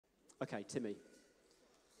Okay, Timi.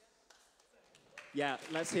 Yeah,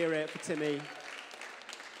 let's hear it for Timi.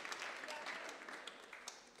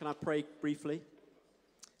 Can I pray briefly?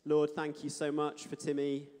 Lord, thank you so much for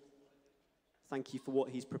Timi. Thank you for what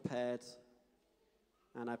he's prepared.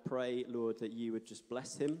 And I pray, Lord, that you would just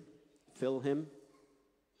bless him, fill him.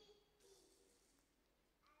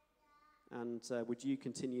 And would you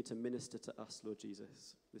continue to minister to us, Lord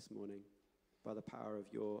Jesus, this morning by the power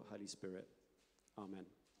of your Holy Spirit. Amen.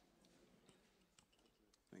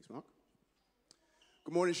 Thanks, Mark.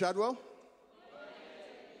 Good morning, Shadwell.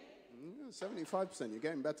 75%, you're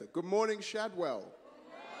getting better. Good morning, Shadwell.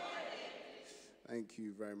 Thank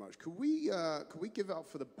you very much. Could we give it up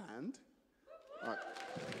for the band? All right.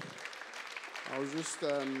 I was just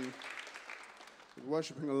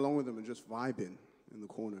worshipping along with them and just vibing in the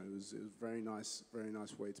corner. It was very nice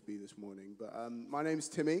way to be this morning. But my name's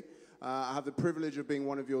Timi. I have the privilege of being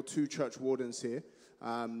one of your 2 church wardens here.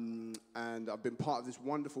 And I've been part of this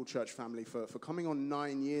wonderful church family for coming on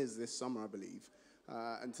 9 years this summer, I believe.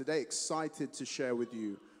 And today, excited to share with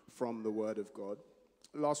you from the Word of God.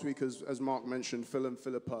 Last week, as Mark mentioned, Phil and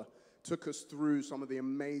Philippa took us through some of the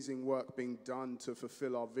amazing work being done to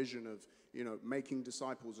fulfill our vision of, making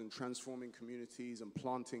disciples and transforming communities and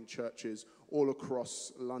planting churches all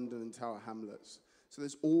across London and Tower Hamlets. So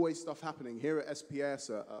there's always stuff happening here at SPS,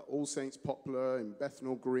 at All Saints Poplar, in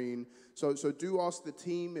Bethnal Green. So do ask the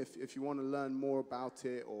team if you want to learn more about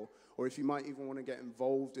it, or if you might even want to get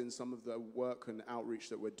involved in some of the work and outreach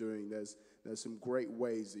that we're doing. There's some great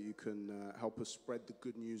ways that you can help us spread the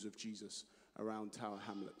good news of Jesus around Tower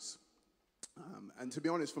Hamlets. And to be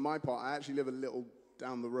honest, for my part, I actually live a little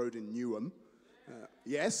down the road in Newham.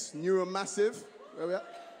 Yes, Newham massive.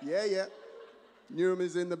 Yeah. Newham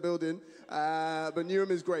is in the building. But Newham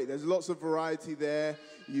is great. There's lots of variety there.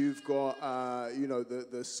 You've got,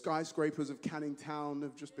 the skyscrapers of Canning Town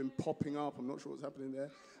have just been popping up. I'm not sure what's happening there.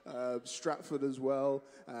 Stratford as well.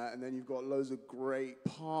 And then you've got loads of great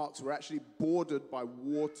parks. We're actually bordered by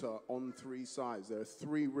water on 3 sides. There are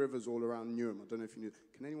 3 rivers all around Newham. I don't know if you knew.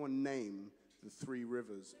 Can anyone name the 3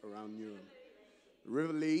 rivers around Newham?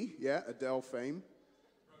 River Lee, yeah, Adele fame.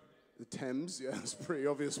 The Thames, yeah, that's a pretty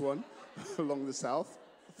obvious one along the south.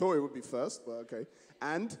 I thought it would be first, but okay.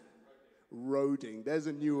 And Roding. There's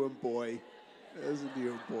a Newham boy.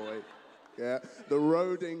 Yeah, the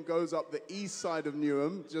Roding goes up the east side of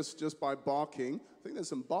Newham, just by Barking. I think there's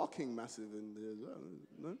some Barking massive in there as well.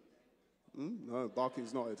 No? No,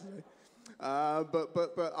 Barking's not here today.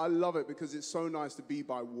 But I love it because it's so nice to be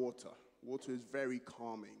by water. Water is very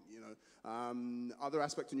calming, Other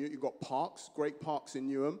aspect of Newham, you've got parks, great parks in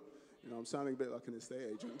Newham. I'm sounding a bit like an estate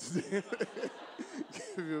agent today.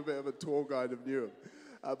 Give you a bit of a tour guide of Newham.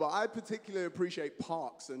 But I particularly appreciate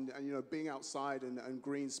parks and being outside and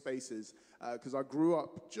green spaces because I grew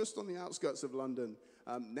up just on the outskirts of London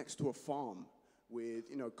next to a farm with,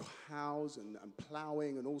 cows and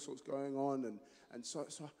ploughing and all sorts going on. And so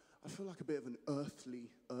I feel like a bit of an earthy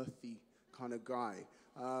kind of guy.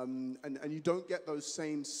 And you don't get those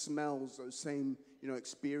same smells, those same,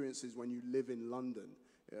 experiences when you live in London.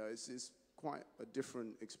 It's quite a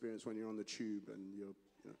different experience when you're on the tube and you're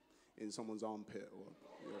in someone's armpit.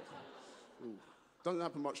 Doesn't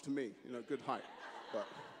happen much to me, good height. But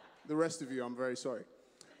the rest of you, I'm very sorry.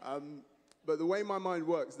 But the way my mind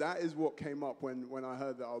works, that is what came up when I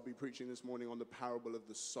heard that I'll be preaching this morning on the parable of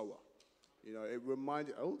the sower. It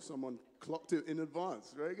reminded, someone clocked it in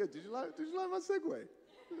advance. Very good. Did you like my segue?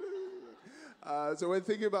 So when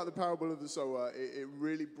thinking about the parable of the sower, it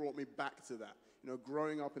really brought me back to that.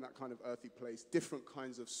 Growing up in that kind of earthy place, different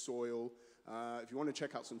kinds of soil. If you want to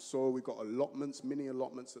check out some soil, we've got allotments, mini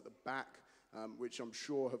allotments at the back, which I'm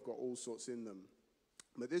sure have got all sorts in them.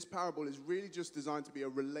 But this parable is really just designed to be a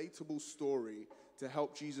relatable story to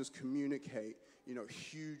help Jesus communicate,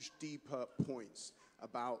 huge, deeper points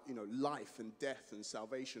about, life and death and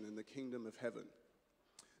salvation in the kingdom of heaven.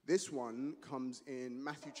 This one comes in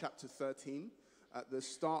Matthew chapter 13 at the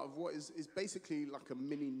start of what is basically like a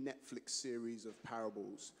mini Netflix series of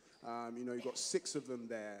parables. You've got 6 of them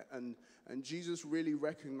there. And Jesus really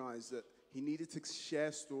recognized that he needed to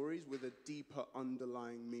share stories with a deeper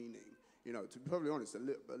underlying meaning. To be perfectly honest, a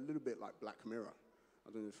little bit like Black Mirror.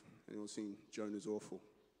 I don't know if anyone's seen Jonah's Awful.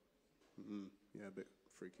 Yeah, a bit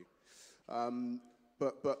freaky.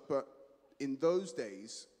 But in those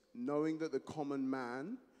days, knowing that the common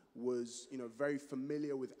man was, very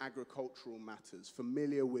familiar with agricultural matters,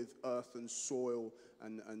 familiar with earth and soil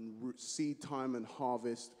and seed time and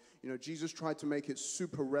harvest, Jesus tried to make it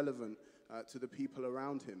super relevant to the people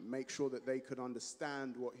around him, make sure that they could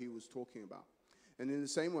understand what he was talking about. And in the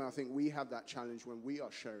same way, I think we have that challenge when we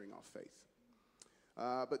are sharing our faith.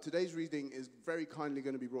 But today's reading is very kindly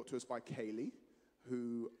going to be brought to us by Kaylee,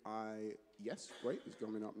 yes, great, is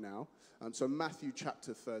coming up now. So Matthew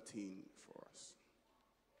chapter 13 for us.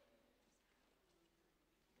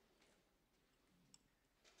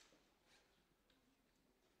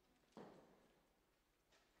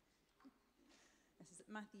 This is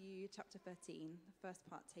Matthew chapter 13, the first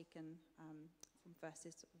part taken from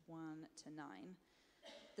verses 1 to 9.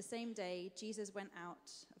 The same day, Jesus went out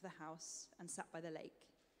of the house and sat by the lake.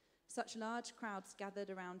 Such large crowds gathered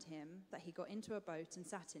around him that he got into a boat and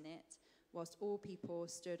sat in it, whilst all people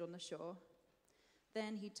stood on the shore.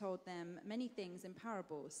 Then he told them many things in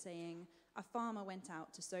parables, saying, a farmer went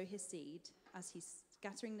out to sow his seed. As he's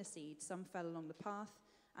scattering the seed, some fell along the path,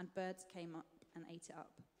 and birds came up and ate it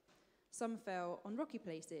up. Some fell on rocky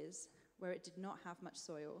places where it did not have much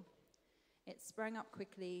soil. It sprang up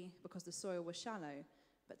quickly because the soil was shallow,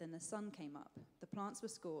 but then the sun came up. The plants were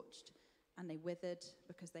scorched, and they withered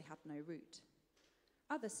because they had no root.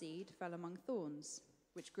 Other seed fell among thorns,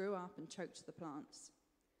 which grew up and choked the plants.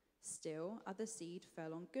 Still, other seed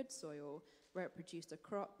fell on good soil, where it produced a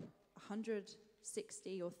crop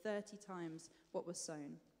 160 or 30 times what was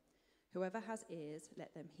sown. Whoever has ears,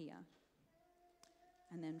 let them hear.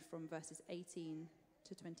 And then from verses 18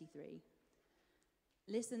 to 23.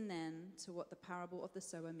 Listen then to what the parable of the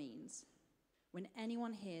sower means. When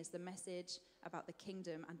anyone hears the message about the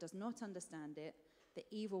kingdom and does not understand it, the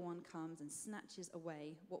evil one comes and snatches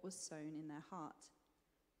away what was sown in their heart.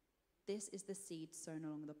 This is the seed sown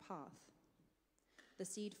along the path. The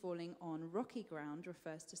seed falling on rocky ground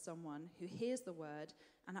refers to someone who hears the word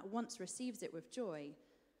and at once receives it with joy,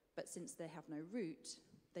 but since they have no root,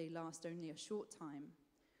 they last only a short time.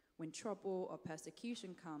 When trouble or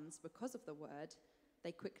persecution comes because of the word,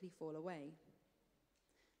 they quickly fall away.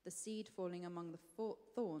 The seed falling among the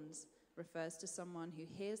thorns refers to someone who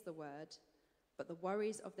hears the word, but the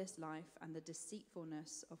worries of this life and the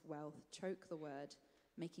deceitfulness of wealth choke the word,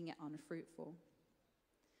 making it unfruitful.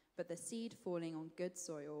 But the seed falling on good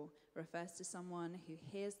soil refers to someone who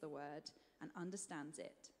hears the word and understands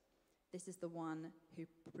it. This is the one who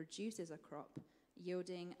produces a crop,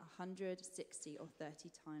 yielding 160 or 30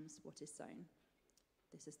 times what is sown.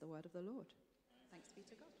 This is the word of the Lord. Thanks be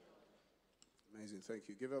to God. Amazing, thank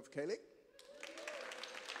you. Give it up for Kaylee.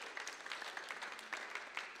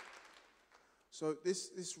 So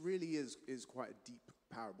this really is quite a deep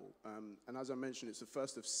parable. And as I mentioned, it's the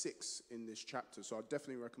first of 6 in this chapter. So I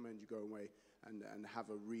definitely recommend you go away and have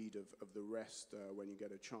a read of the rest when you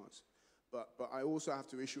get a chance. But I also have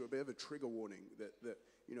to issue a bit of a trigger warning that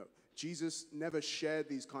Jesus never shared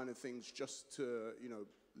these kind of things just to,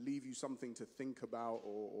 leave you something to think about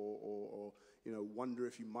or wonder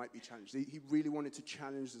if you might be challenged. He really wanted to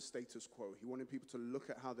challenge the status quo. He wanted people to look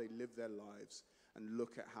at how they live their lives and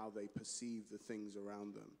look at how they perceive the things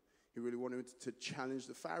around them. He really wanted to challenge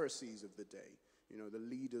the Pharisees of the day, the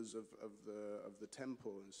leaders of the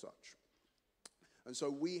temple and such. And so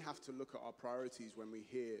we have to look at our priorities when we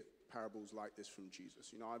hear parables like this from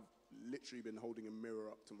Jesus. I've literally been holding a mirror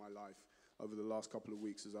up to my life over the last couple of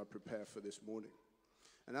weeks as I prepare for this morning.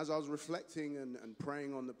 And as I was reflecting and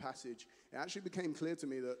praying on the passage, it actually became clear to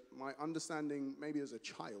me that my understanding, maybe as a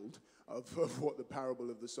child, of what the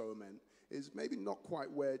parable of the sower meant is maybe not quite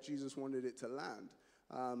where Jesus wanted it to land.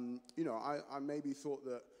 I maybe thought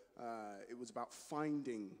that it was about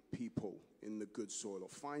finding people in the good soil or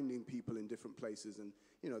finding people in different places, and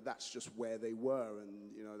that's just where they were,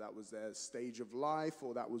 and that was their stage of life,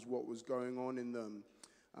 or that was what was going on in them,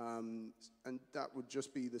 and that would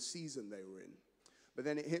just be the season they were in. But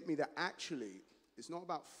then it hit me that actually it's not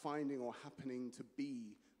about finding or happening to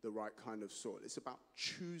be the right kind of soil. It's about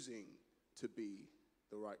choosing to be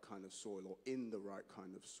the right kind of soil or in the right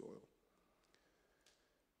kind of soil.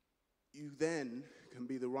 You then can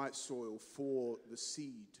be the right soil for the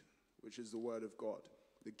seed, which is the word of God,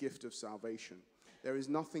 the gift of salvation. There is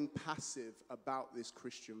nothing passive about this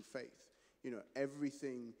Christian faith.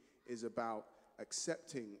 Everything is about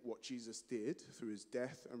accepting what Jesus did through his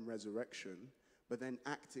death and resurrection, but then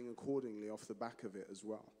acting accordingly off the back of it as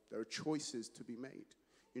well. There are choices to be made.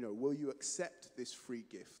 Will you accept this free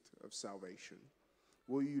gift of salvation?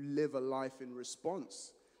 Will you live a life in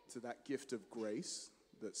response to that gift of grace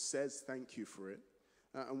that says thank you for it?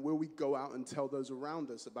 And will we go out and tell those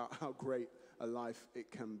around us about how great a life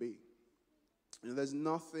it can be? There's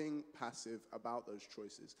nothing passive about those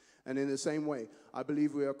choices. And in the same way, I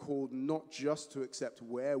believe we are called not just to accept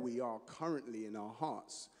where we are currently in our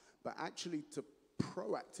hearts, but actually to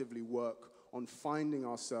proactively work on finding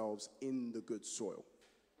ourselves in the good soil.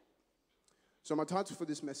 So my title for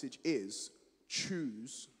this message is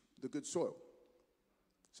Choose the Good Soil.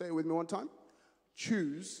 Say it with me one time.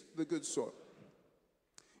 choose the good soil.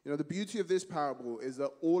 You know, the beauty of this parable is that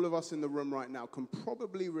all of us in the room right now can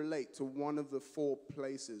probably relate to one of the 4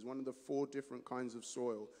 places, one of the 4 different kinds of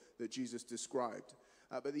soil that Jesus described.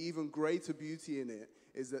 But the even greater beauty in it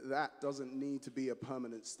is that that doesn't need to be a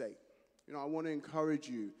permanent state. You know, I want to encourage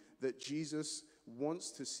you that Jesus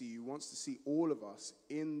wants to see all of us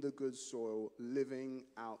in the good soil, living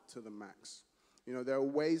out to the max. You know, there are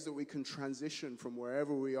ways that we can transition from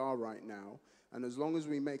wherever we are right now, and as long as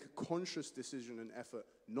we make a conscious decision and effort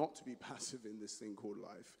not to be passive in this thing called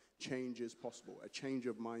life, change is possible. A change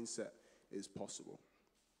of mindset is possible.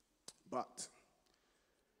 But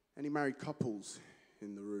any married couples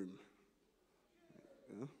in the room?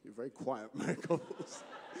 Yeah, you're very quiet, married couples.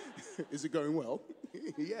 Is it going well?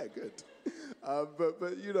 Yeah, good.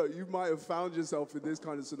 But you know, you might have found yourself in this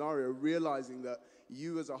kind of scenario, realizing that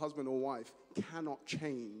you as a husband or wife cannot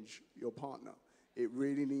change your partner. It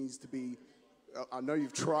really needs to be, I know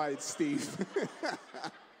you've tried, Steve.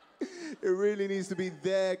 It really needs to be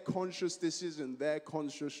their conscious decision, their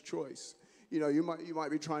conscious choice. You know, you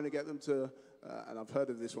might be trying to get them to, and I've heard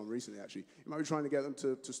of this one recently actually, you might be trying to get them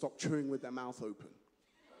to stop chewing with their mouth open.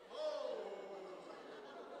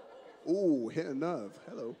 Ooh, hit a nerve.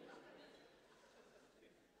 Hello.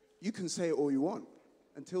 You can say it all you want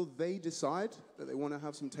until they decide that they want to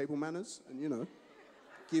have some table manners and, you know,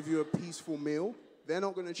 give you a peaceful meal. They're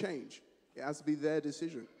not going to change. It has to be their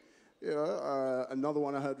decision. You know, another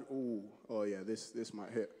one I heard, oh yeah, this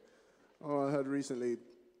might hit. Oh, I heard recently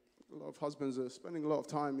a lot of husbands are spending a lot of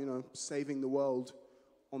time, you know, saving the world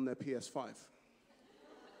on their PS5.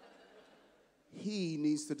 He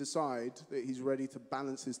needs to decide that he's ready to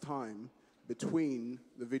balance his time between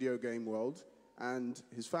the video game world and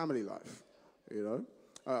his family life, you know?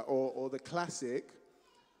 Or the classic,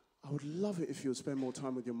 I would love it if you would spend more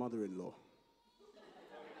time with your mother-in-law.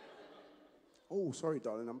 Oh, sorry,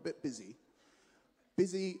 darling, I'm a bit busy.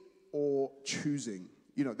 Busy or choosing.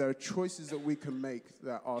 You know, there are choices that we can make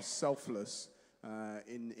that are selfless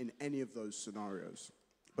in any of those scenarios.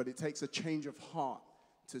 But it takes a change of heart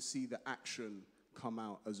to see the action come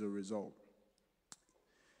out as a result.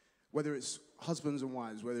 Whether it's husbands and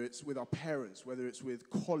wives, whether it's with our parents, whether it's with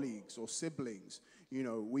colleagues or siblings, you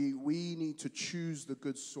know, we need to choose the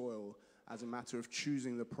good soil as a matter of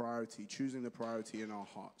choosing the priority in our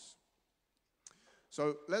hearts.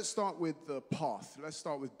 So let's start with the path. Let's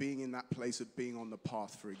start with being in that place of being on the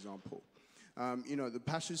path, for example. You know, the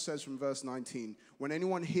passage says from verse 19, when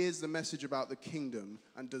anyone hears the message about the kingdom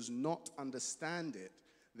and does not understand it,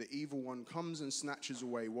 the evil one comes and snatches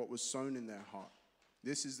away what was sown in their heart.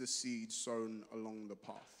 This is the seed sown along the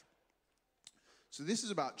path. So this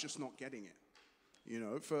is about just not getting it. You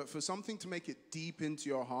know, for something to make it deep into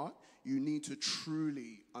your heart, you need to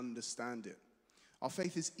truly understand it. Our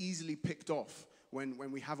faith is easily picked off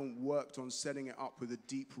when we haven't worked on setting it up with a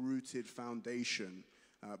deep-rooted foundation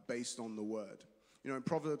based on the word. You know, in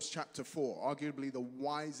Proverbs chapter 4, arguably the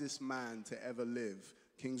wisest man to ever live,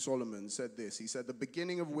 King Solomon said this. He said, the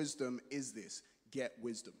beginning of wisdom is this, get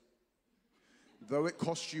wisdom. Though it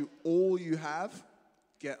costs you all you have,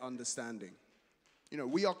 get understanding. You know,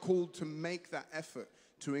 we are called to make that effort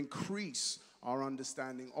to increase our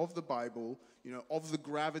understanding of the Bible, you know, of the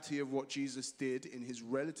gravity of what Jesus did in his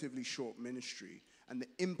relatively short ministry and the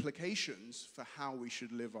implications for how we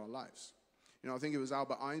should live our lives. You know, I think it was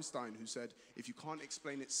Albert Einstein who said, if you can't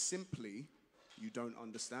explain it simply, you don't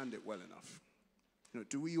understand it well enough. You know,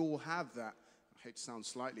 do we all have that, I hate to sound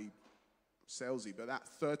slightly salesy, but that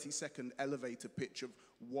 30-second elevator pitch of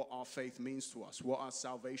what our faith means to us, what our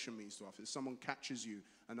salvation means to us? If someone catches you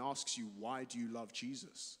and asks you, why do you love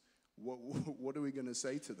Jesus? What are we going to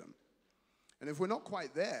say to them? And if we're not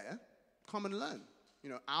quite there, come and learn.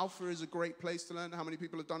 You know, Alpha is a great place to learn. How many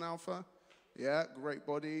people have done Alpha? Yeah, great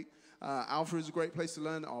body. Alpha is a great place to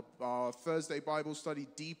learn. Our Thursday Bible study,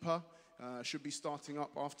 Deeper, should be starting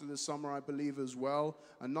up after the summer, I believe, as well.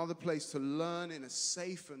 Another place to learn in a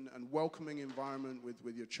safe and welcoming environment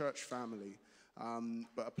with your church family,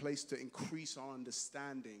 but a place to increase our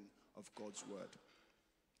understanding of God's word.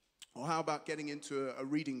 Or how about getting into a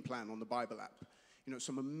reading plan on the Bible app? You know,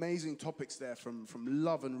 some amazing topics there from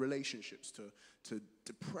love and relationships to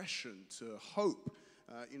depression, to hope,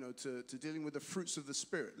 you know, to dealing with the fruits of the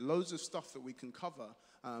Spirit. Loads of stuff that we can cover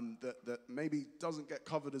that maybe doesn't get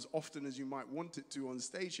covered as often as you might want it to on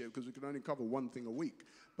stage here, because we can only cover one thing a week.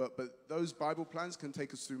 But those Bible plans can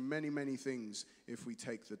take us through many, many things if we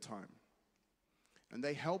take the time. And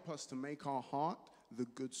they help us to make our heart the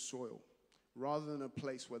good soil, rather than a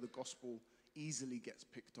place where the gospel easily gets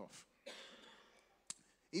picked off.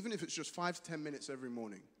 Even if it's just 5 to 10 minutes every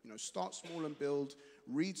morning, you know, start small and build.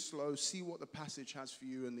 read slow, see what the passage has for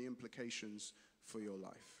you and the implications for your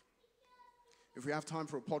life. If we have time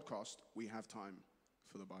for a podcast, we have time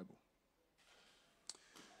for the Bible.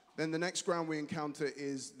 Then the next ground we encounter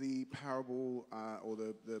is the parable or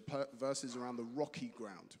the verses around the rocky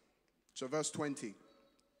ground. So verse 20,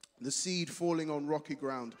 the seed falling on rocky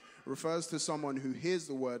ground refers to someone who hears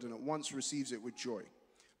the word and at once receives it with joy.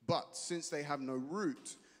 But since they have no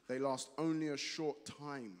root, they last only a short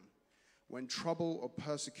time. When trouble or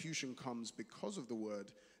persecution comes because of the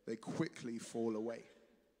word, they quickly fall away.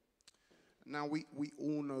 Now, we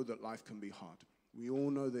all know that life can be hard. We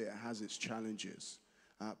all know that it has its challenges.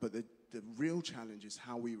 But the real challenge is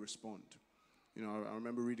how we respond. You know, I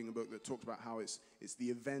remember reading a book that talked about how it's the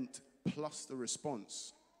event plus the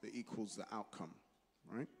response that equals the outcome,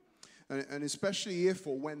 right? And especially if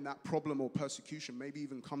or when that problem or persecution maybe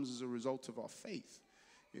even comes as a result of our faith.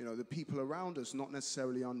 You know, the people around us not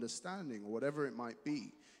necessarily understanding or whatever it might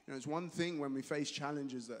be. You know, it's one thing when we face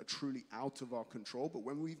challenges that are truly out of our control, but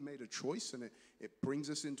when we've made a choice and it brings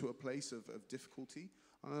us into a place of difficulty,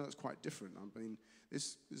 I know that's quite different. I mean,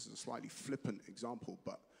 this is a slightly flippant example,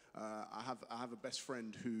 but I have a best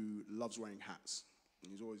friend who loves wearing hats.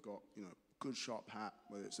 And he's always got, you know, a good sharp hat,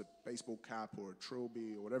 whether it's a baseball cap or a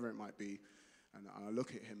trilby or whatever it might be. And I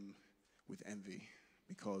look at him with envy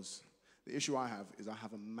because the issue I have is I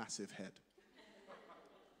have a massive head.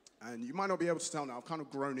 And you might not be able to tell now, I've kind of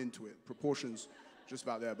grown into it. Proportions just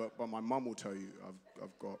about there, but my mum will tell you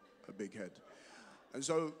I've got a big head. And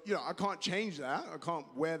so, you know, I can't change that. I can't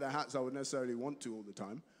wear the hats I would necessarily want to all the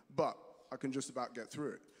time, but I can just about get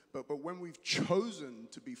through it. But when we've chosen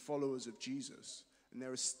to be followers of Jesus, and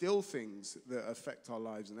there are still things that affect our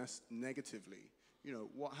lives and that's negatively, you know,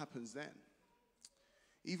 what happens then?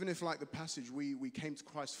 Even if, like the passage, we came to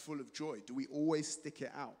Christ full of joy, do we always stick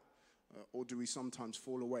it out? Or do we sometimes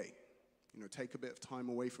fall away? You know, take a bit of time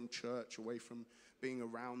away from church, away from being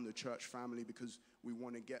around the church family because we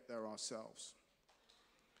want to get there ourselves.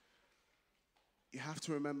 You have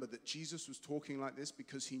to remember that Jesus was talking like this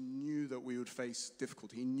because he knew that we would face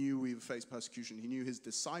difficulty. He knew we would face persecution. He knew his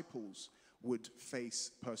disciples would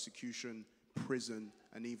face persecution, prison,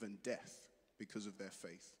 and even death because of their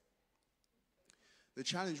faith. The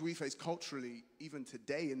challenge we face culturally, even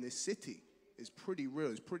today in this city, is pretty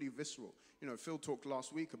real, it's pretty visceral. You know, Phil talked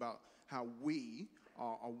last week about how we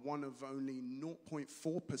are one of only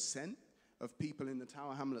 0.4% of people in the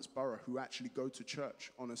Tower Hamlets borough who actually go to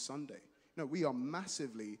church on a Sunday. No, we are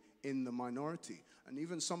massively in the minority. And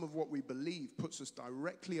even some of what we believe puts us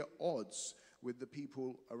directly at odds with the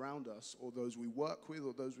people around us or those we work with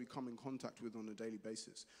or those we come in contact with on a daily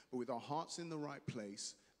basis. But with our hearts in the right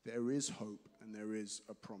place, there is hope and there is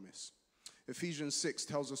a promise. Ephesians 6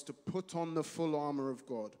 tells us to put on the full armor of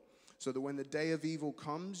God so that when the day of evil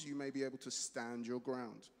comes, you may be able to stand your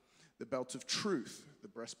ground. The belt of truth, the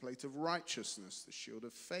breastplate of righteousness, the shield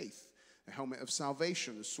of faith, the helmet of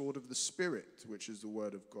salvation, the sword of the Spirit, which is the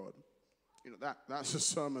word of God. You know, that's a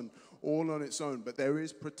sermon all on its own, but there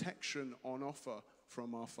is protection on offer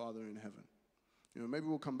from our Father in heaven. You know, maybe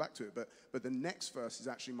we'll come back to it, but the next verse is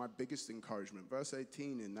actually my biggest encouragement. Verse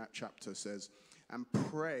 18 in that chapter says, and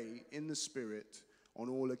pray in the Spirit on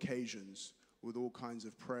all occasions with all kinds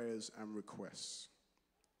of prayers and requests.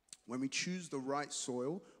 When we choose the right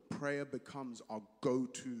soil, prayer becomes our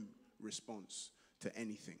go-to response to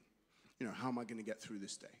anything. You know, how am I going to get through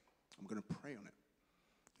this day? I'm going to pray on it.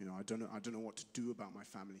 You know, I don't know what to do about my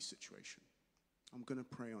family situation. I'm going to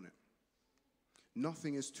pray on it.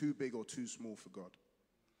 Nothing is too big or too small for God.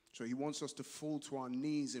 So he wants us to fall to our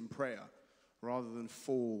knees in prayer rather than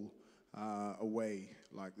fall away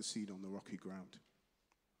like the seed on the rocky ground.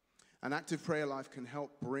 An active prayer life can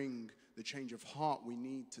help bring the change of heart we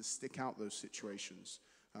need to stick out those situations,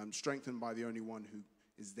 strengthened by the only one who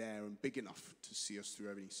is there and big enough to see us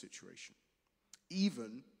through any situation,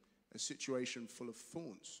 even a situation full of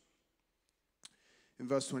thorns. In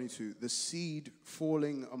verse 22, the seed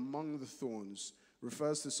falling among the thorns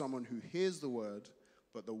refers to someone who hears the word,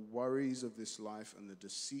 but the worries of this life and the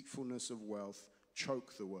deceitfulness of wealth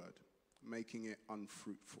choke the word, making it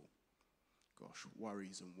unfruitful. Gosh,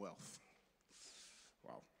 worries and wealth.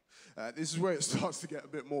 Wow. This is where it starts to get a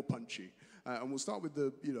bit more punchy. And we'll start with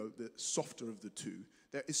the softer of the two.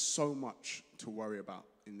 There is so much to worry about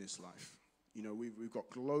in this life. You know, we've got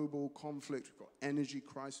global conflict, we've got energy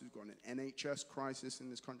crisis, we've got an NHS crisis in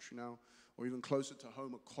this country now, or even closer to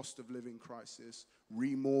home, a cost of living crisis,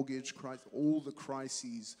 remortgage crisis. All the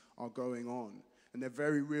crises are going on, and they're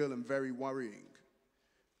very real and very worrying.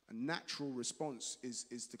 A natural response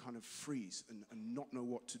is to kind of freeze and not know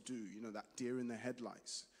what to do. You know, that deer in the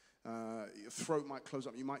headlights. Your throat might close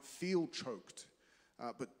up. You might feel choked.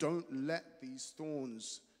 But don't let these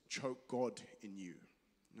thorns choke God in you,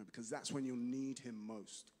 because that's when you'll need him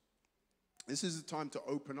most. This is the time to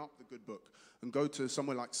open up the good book and go to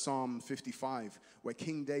somewhere like Psalm 55, where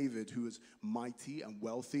King David, who was mighty and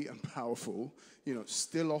wealthy and powerful,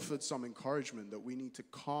 still offered some encouragement that we need to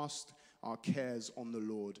cast our cares on the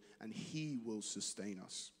Lord and he will sustain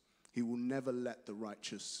us. He will never let the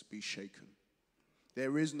righteous be shaken.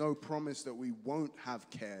 There is no promise that we won't have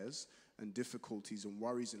cares and difficulties and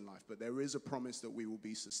worries in life, but there is a promise that we will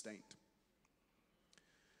be sustained.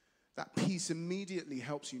 That peace immediately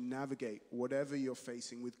helps you navigate whatever you're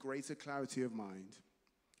facing with greater clarity of mind,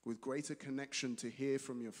 with greater connection to hear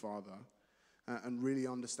from your Father, and really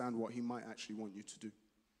understand what he might actually want you to do.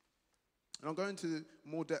 And I'll go into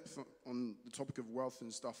more depth on the topic of wealth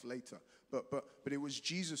and stuff later, but it was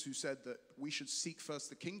Jesus who said that we should seek first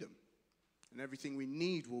the kingdom, and everything we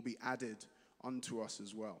need will be added unto us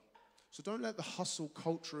as well. So don't let the hustle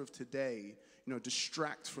culture of today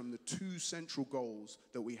distract from the two central goals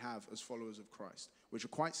that we have as followers of Christ, which are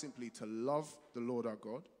quite simply to love the Lord our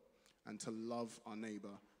God and to love our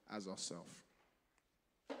neighbor as ourselves.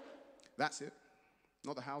 That's it.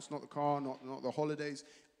 Not the house, not the car, not the holidays.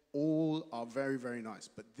 All are very, very nice,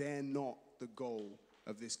 but they're not the goal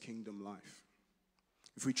of this kingdom life.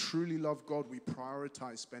 If we truly love God, we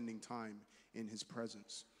prioritize spending time in his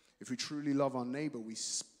presence. If we truly love our neighbor, we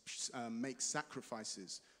make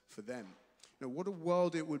sacrifices for them. What a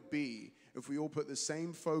world it would be if we all put the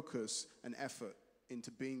same focus and effort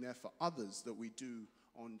into being there for others that we do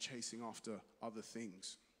on chasing after other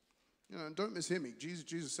things. And don't mishear me.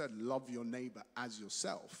 Jesus said, love your neighbor as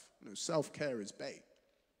yourself. Self-care is bae.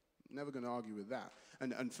 Never going to argue with that.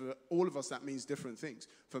 And for all of us, that means different things.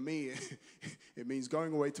 For me, it means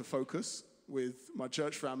going away to focus with my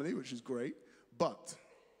church family, which is great, but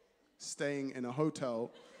staying in a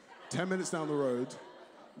hotel 10 minutes down the road,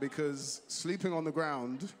 because sleeping on the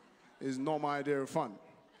ground is not my idea of fun.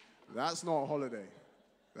 That's not a holiday.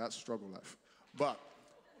 That's struggle life. But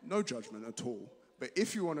no judgment at all. But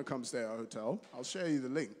if you want to come stay at a hotel, I'll share you the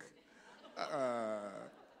link.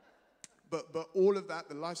 But all of that,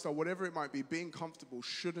 the lifestyle, whatever it might be, being comfortable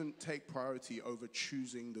shouldn't take priority over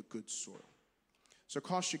choosing the good soil. So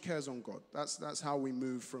cast your cares on God. That's how we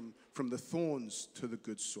move from the thorns to the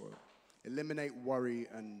good soil. Eliminate worry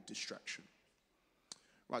and distraction.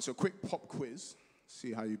 Right, so a quick pop quiz.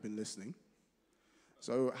 See how you've been listening.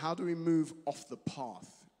 So how do we move off the path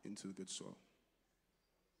into the good soil?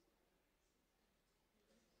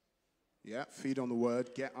 Yeah, feed on the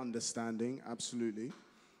word, get understanding, absolutely.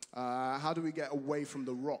 How do we get away from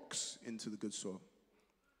the rocks into the good soil?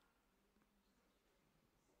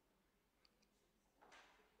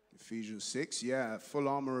 Ephesians 6, yeah, full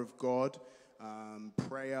armor of God,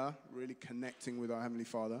 prayer, really connecting with our Heavenly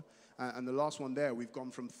Father. And the last one there, we've gone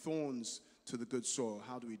from thorns to the good soil.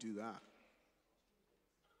 How do we do that?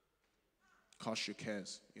 Cast your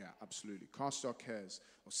cares. Yeah, absolutely. Cast our cares.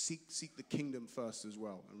 Or seek the kingdom first as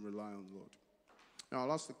well and rely on the Lord. Now,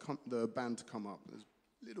 I'll ask the band to come up. There's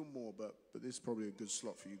a little more, but this is probably a good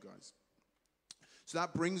slot for you guys. So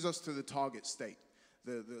that brings us to the target state,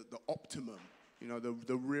 the optimum,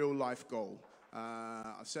 the real life goal.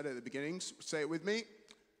 I said it at the beginning. Say it with me.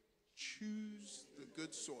 Choose the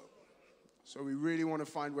good soil. So we really want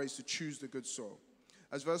to find ways to choose the good soil.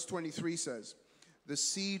 As verse 23 says, the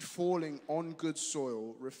seed falling on good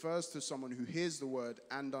soil refers to someone who hears the word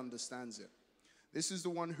and understands it. This is the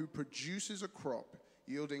one who produces a crop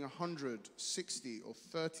yielding 100, 60, or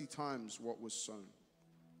 30 times what was sown.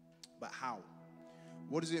 But how?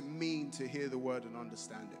 What does it mean to hear the word and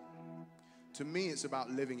understand it? To me, it's about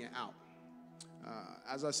living it out.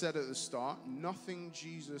 As I said at the start, nothing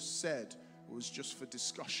Jesus said was just for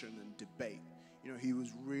discussion and debate. He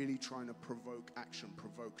was really trying to provoke action,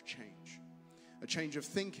 provoke change. A change of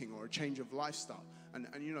thinking or a change of lifestyle. And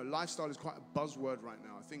lifestyle is quite a buzzword right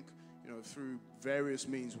now. I think, through various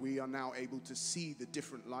means, we are now able to see the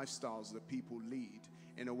different lifestyles that people lead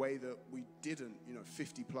in a way that we didn't,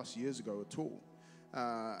 50 plus years ago at all.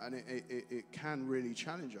 And it can really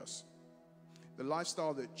challenge us. The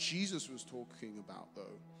lifestyle that Jesus was talking about,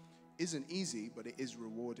 though, isn't easy, but it is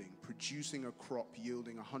rewarding. Producing a crop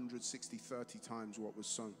yielding 160, 30 times what was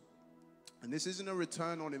sown. And this isn't a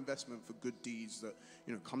return on investment for good deeds that,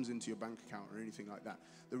 comes into your bank account or anything like that.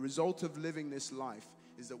 The result of living this life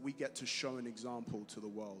is that we get to show an example to the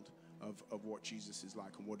world of what Jesus is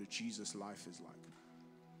like and what a Jesus life is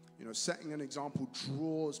like. Setting an example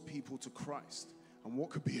draws people to Christ. And what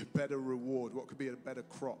could be a better reward? What could be a better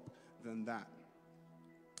crop than that?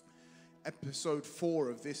 episode 4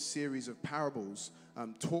 of this series of parables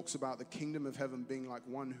talks about the kingdom of heaven being like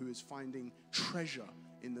one who is finding treasure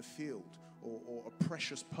in the field, or a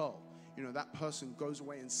precious pearl. You know, that person goes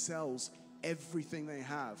away and sells everything they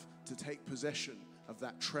have to take possession of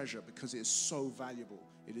that treasure because it is so valuable.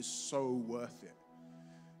 It is so worth it.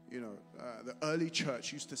 You know, the early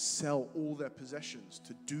church used to sell all their possessions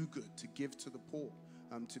to do good, to give to the poor,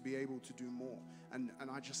 to be able to do more. And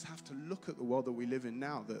I just have to look at the world that we live in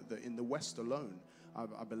now, that in the West alone,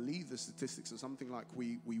 I believe the statistics are something like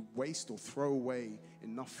we waste or throw away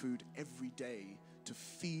enough food every day to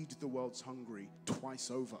feed the world's hungry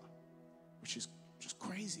twice over, which is just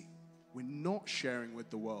crazy. We're not sharing with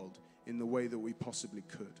the world in the way that we possibly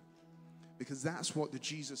could. Because that's what the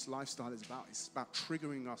Jesus lifestyle is about. It's about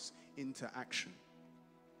triggering us into action.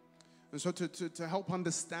 And so to help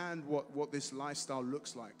understand what this lifestyle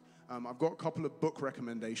looks like, I've got a couple of book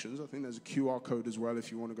recommendations. I think there's a QR code as well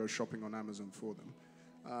if you want to go shopping on Amazon for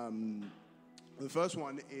them. The first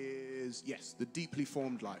one is, yes, The Deeply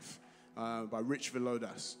Formed Life by Rich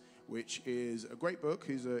Villodas, which is a great book.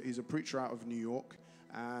 He's a preacher out of New York.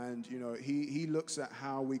 And, you know, he looks at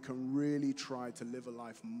how we can really try to live a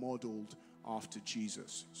life modeled after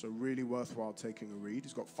Jesus. So really worthwhile taking a read.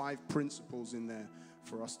 He's got 5 principles in there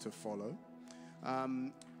for us to follow.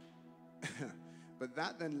 But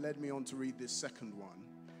that then led me on to read this second one,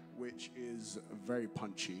 which is very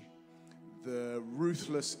punchy. The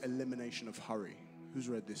Ruthless Elimination of Hurry. Who's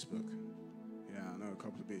read this book? Yeah, I know a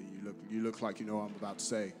couple of you. You look like you know what I'm about to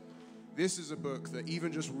say. This is a book that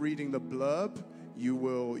even just reading the blurb, you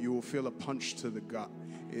will feel a punch to the gut.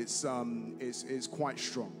 It's quite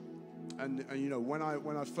strong. And you know, when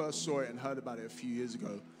I first saw it and heard about it a few years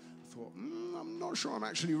ago, I thought, I'm not sure I'm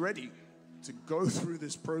actually ready to go through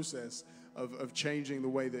this process of changing the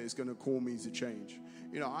way that it's going to call me to change.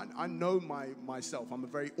 You know, I know myself. I'm a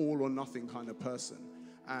very all or nothing kind of person.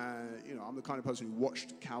 You know, I'm the kind of person who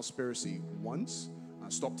watched Cowspiracy once. I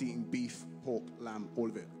stopped eating beef, pork, lamb, all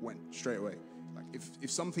of it went straight away. Like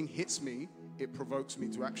if something hits me, it provokes me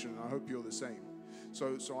to action, and I hope you're the same.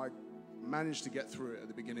 So I managed to get through it at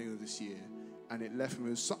the beginning of this year, and it left me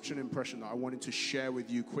with such an impression that I wanted to share with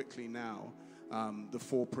you quickly now the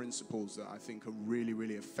 4 principles that I think are really,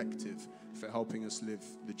 really effective for helping us live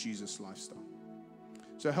the Jesus lifestyle.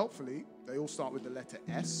 So helpfully, they all start with the letter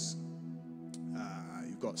S.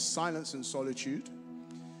 You've got silence and solitude.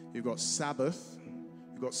 You've got Sabbath.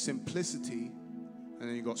 You've got simplicity. And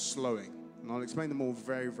then you've got slowing. And I'll explain them all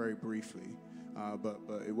very, very briefly. But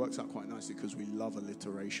it works out quite nicely because we love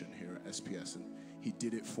alliteration here at SPS. And he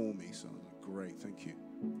did it for me. So I was like, great, thank you.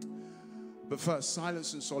 But first,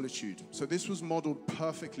 silence and solitude. So this was modeled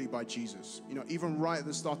perfectly by Jesus. You know, even right at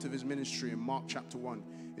the start of his ministry in Mark chapter 1,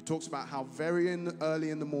 it talks about how very early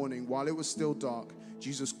in the morning, while it was still dark,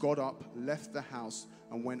 Jesus got up, left the house,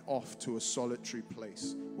 and went off to a solitary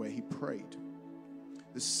place where he prayed.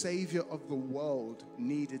 The Savior of the world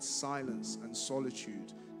needed silence and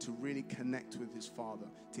solitude to really connect with his Father,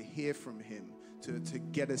 to hear from him, to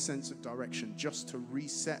get a sense of direction, just to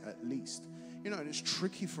reset at least. You know, and it's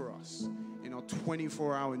tricky for us in our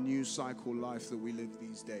 24-hour news cycle life that we live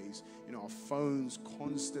these days. You know, our phones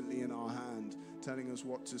constantly in our hand, telling us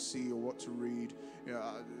what to see or what to read. You know,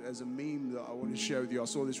 there's a meme that I want to share with you. I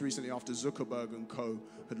saw this recently after Zuckerberg and co.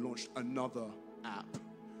 had launched another app.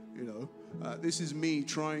 You know, this is me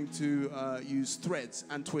trying to use Threads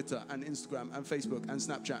and Twitter and Instagram and Facebook and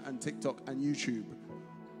Snapchat and TikTok and YouTube.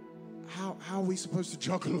 How are we supposed to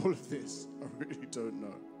juggle all of this? I really don't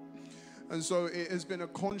know. And so it has been a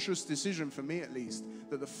conscious decision for me, at least,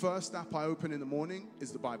 that the first app I open in the morning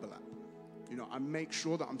is the Bible app. You know, I make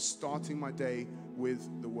sure that I'm starting my day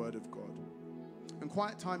with the Word of God. And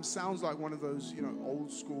quiet time sounds like one of those, you know, old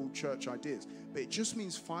school church ideas, but it just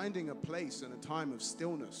means finding a place and a time of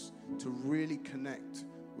stillness to really connect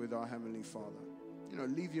with our Heavenly Father. You know,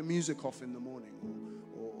 leave your music off in the morning,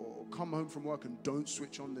 or come home from work and don't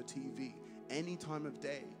switch on the TV. Any time of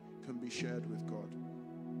day can be shared with God.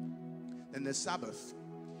 Then there's Sabbath.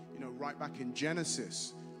 You know, right back in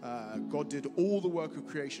Genesis, God did all the work of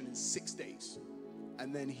creation in 6 days,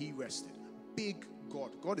 and then he rested. Big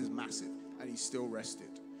God. God is massive, and he still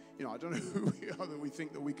rested. You know, I don't know who we are that we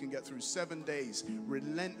think that we can get through 7 days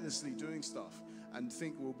relentlessly doing stuff and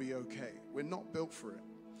think we'll be okay. We're not built for it.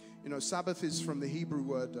 You know, Sabbath is from the Hebrew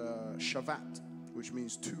word shavat, which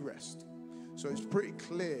means to rest. So it's pretty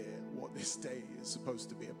clear what this day is supposed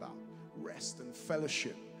to be about. Rest and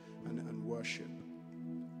fellowship and worship.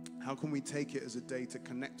 How can we take it as a day to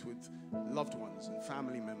connect with loved ones and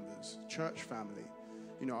family members, church family?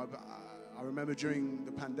 You know, I remember during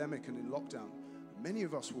the pandemic and in lockdown, many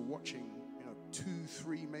of us were watching, you know, 2,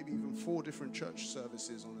 3, maybe even 4 different church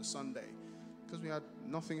services on a Sunday because we had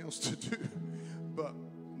nothing else to do. But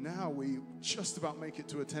now we just about make it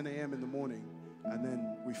to a 10 a.m. in the morning, and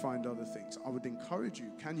then we find other things. I would encourage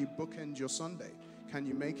you, can you bookend your Sunday? Can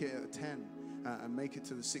you make it at 10 and make it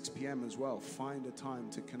to the 6 p.m. as well? Find a time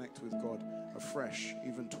to connect with God afresh,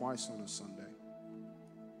 even twice on a Sunday.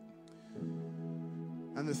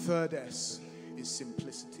 And the third S is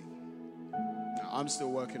simplicity. Now, I'm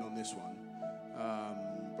still working on this one.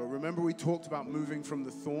 But remember we talked about moving from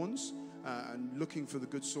the thorns and looking for the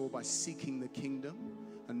good soil by seeking the kingdom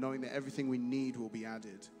and knowing that everything we need will be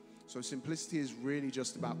added. So simplicity is really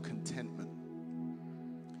just about contentment.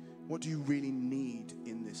 What do you really need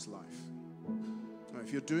in this life? Now,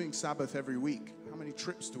 if you're doing Sabbath every week, how many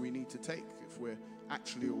trips do we need to take if we're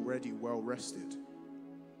actually already well rested?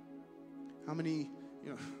 How many,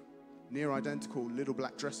 near identical little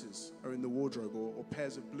black dresses are in the wardrobe, or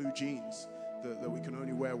pairs of blue jeans that we can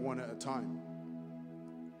only wear one at a time?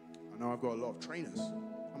 I know I've got a lot of trainers.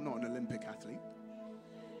 I'm not an Olympic athlete.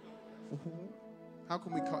 How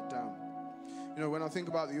can we cut down? When I think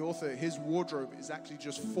about the author, his wardrobe is actually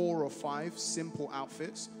just 4 or 5 simple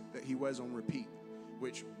outfits that he wears on repeat,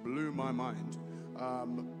 which blew my mind.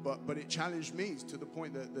 But it challenged me to the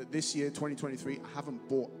point that this year, 2023, I haven't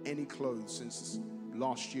bought any clothes since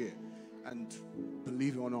last year. And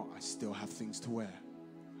believe it or not, I still have things to wear.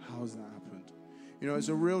 How has that happened? It's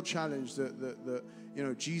a real challenge that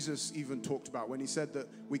Jesus even talked about when he said that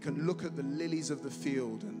we can look at the lilies of the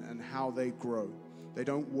field and how they grow. They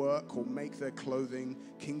don't work or make their clothing.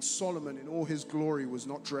 King Solomon in all his glory was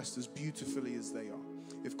not dressed as beautifully as they are.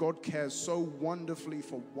 If God cares so wonderfully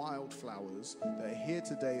for wildflowers that are here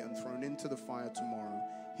today and thrown into the fire tomorrow,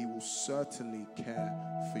 he will certainly care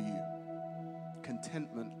for you.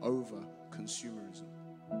 Contentment over consumerism.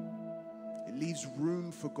 It leaves room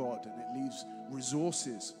for God, and it leaves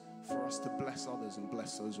resources for us to bless others and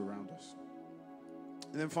bless those around us.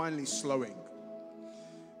 And then finally, slowing.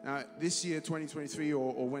 Now, this year, 2023,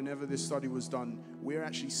 or whenever this study was done, we're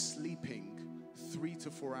actually sleeping 3 to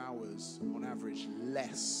 4 hours on average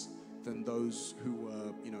less than those who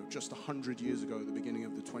were, just 100 years ago at the beginning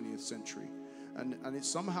of the 20th century. And it's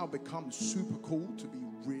somehow become super cool to be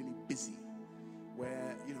really busy,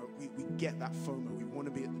 where, we get that FOMO. We want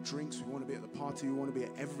to be at the drinks, we want to be at the party, we want to be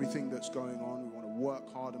at everything that's going on, we want to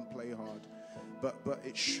work hard and play hard. But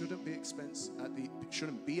it shouldn't be at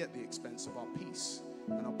the expense of our peace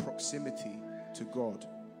and our proximity to God.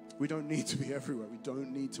 We don't need to be everywhere. We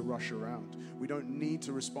don't need to rush around. We don't need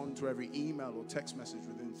to respond to every email or text message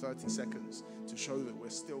within 30 seconds to show that we're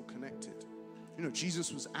still connected.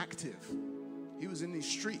 Jesus was active. He was in these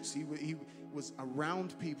streets. He was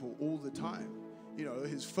around people all the time.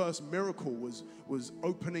 His first miracle was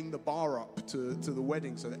opening the bar up to the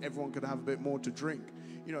wedding so that everyone could have a bit more to drink.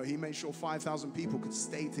 He made sure 5,000 people could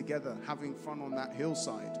stay together, having fun on that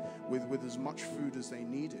hillside with as much food as they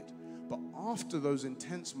needed. But after those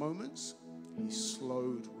intense moments, he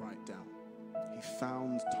slowed right down. He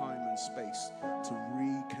found time and space to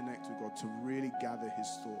reconnect with God, to really gather his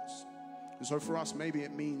thoughts. And so for us, maybe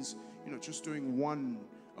it means, just doing one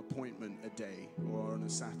appointment a day or on a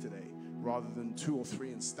Saturday, rather than 2 or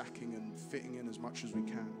 3 and stacking and fitting in as much as we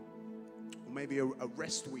can. Or maybe a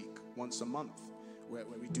rest week once a month, where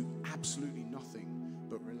we do absolutely nothing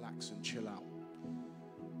but relax and chill out.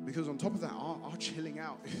 Because on top of that, our chilling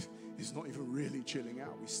out is not even really chilling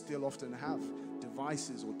out. We still often have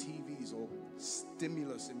devices or TVs or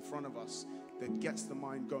stimulus in front of us that gets the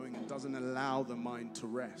mind going and doesn't allow the mind to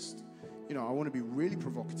rest. I want to be really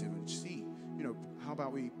provocative and see, how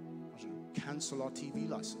about we cancel our TV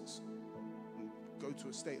license and go to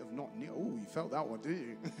a state of not near. Oh, you felt that one, didn't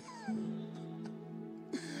you?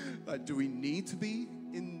 Like, do we need to be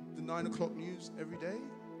in the 9 o'clock news every day?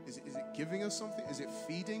 Is it giving us something? Is it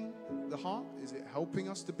feeding the heart? Is it helping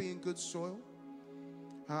us to be in good soil?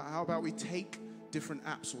 How about we take different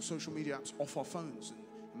apps or social media apps off our phones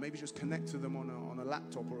and maybe just connect to them on a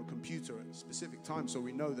laptop or a computer at a specific time, so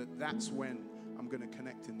we know that that's when I'm going to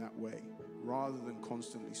connect in that way, rather than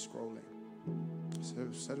constantly scrolling. So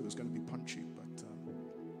I said it was going to be punchy, but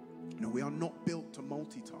we are not built to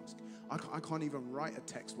multitask. I can't even write a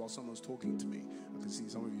text while someone's talking to me. I can see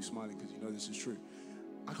some of you smiling because you know this is true.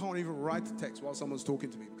 I can't even write a text while someone's talking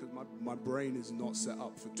to me because my brain is not set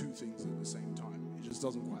up for 2 things at the same time. It just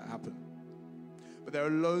doesn't quite happen. But there are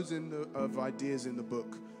loads of ideas in the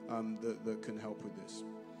book that can help with this.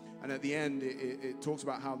 And at the end, it talks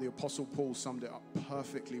about how the Apostle Paul summed it up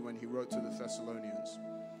perfectly when he wrote to the Thessalonians.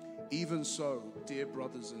 Even so, dear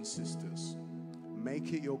brothers and sisters,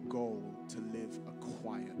 make it your goal to live a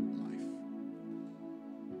quiet life.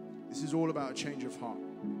 This is all about a change of heart,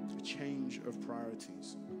 a change of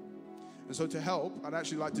priorities. And so to help, I'd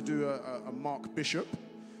actually like to do a Mark Bishop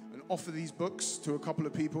and offer these books to a couple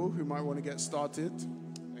of people who might want to get started.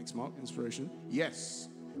 Thanks, Mark. Inspiration. Yes.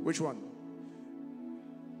 Which one?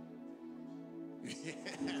 Yeah,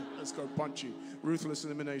 let's go punchy. Ruthless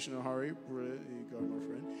Elimination in a Hurry. Brilliant. Here you go, my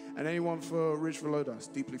friend. And anyone for Rich Velodas,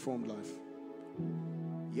 Deeply Formed Life?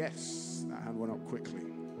 Yes. That hand went up quickly.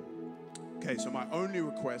 Okay, so my only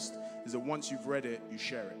request is that once you've read it, you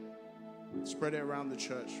share it. Spread it around the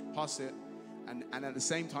church, pass it, and at the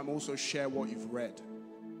same time also share what you've read.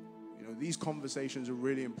 You know, these conversations are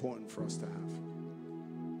really important for us to have.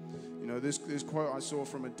 You know, this quote I saw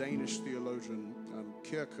from a Danish theologian,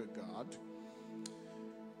 Kierkegaard.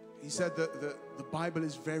 He said that the Bible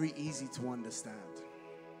is very easy to understand,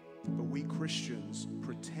 but we Christians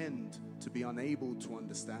pretend to be unable to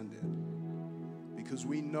understand it because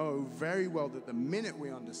we know very well that the minute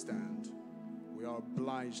we understand, we are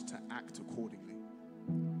obliged to act accordingly.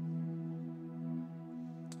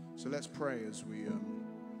 So let's pray as we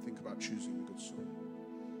think about choosing the good soil.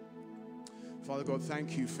 Father God,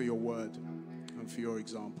 thank you for your word and for your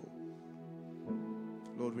example.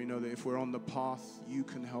 Lord, we know that if we're on the path, you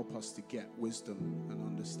can help us to get wisdom and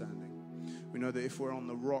understanding. We know that if we're on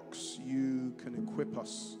the rocks, you can equip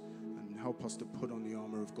us and help us to put on the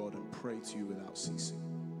armor of God and pray to you without ceasing.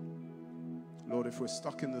 Lord, if we're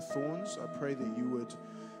stuck in the thorns, I pray that you would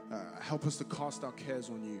help us to cast our cares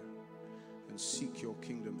on you and seek your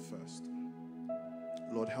kingdom first.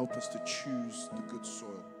 Lord, help us to choose the good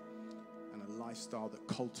soil and a lifestyle that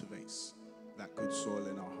cultivates that good soil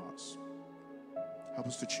in our hearts. Help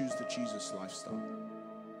us to choose the Jesus lifestyle.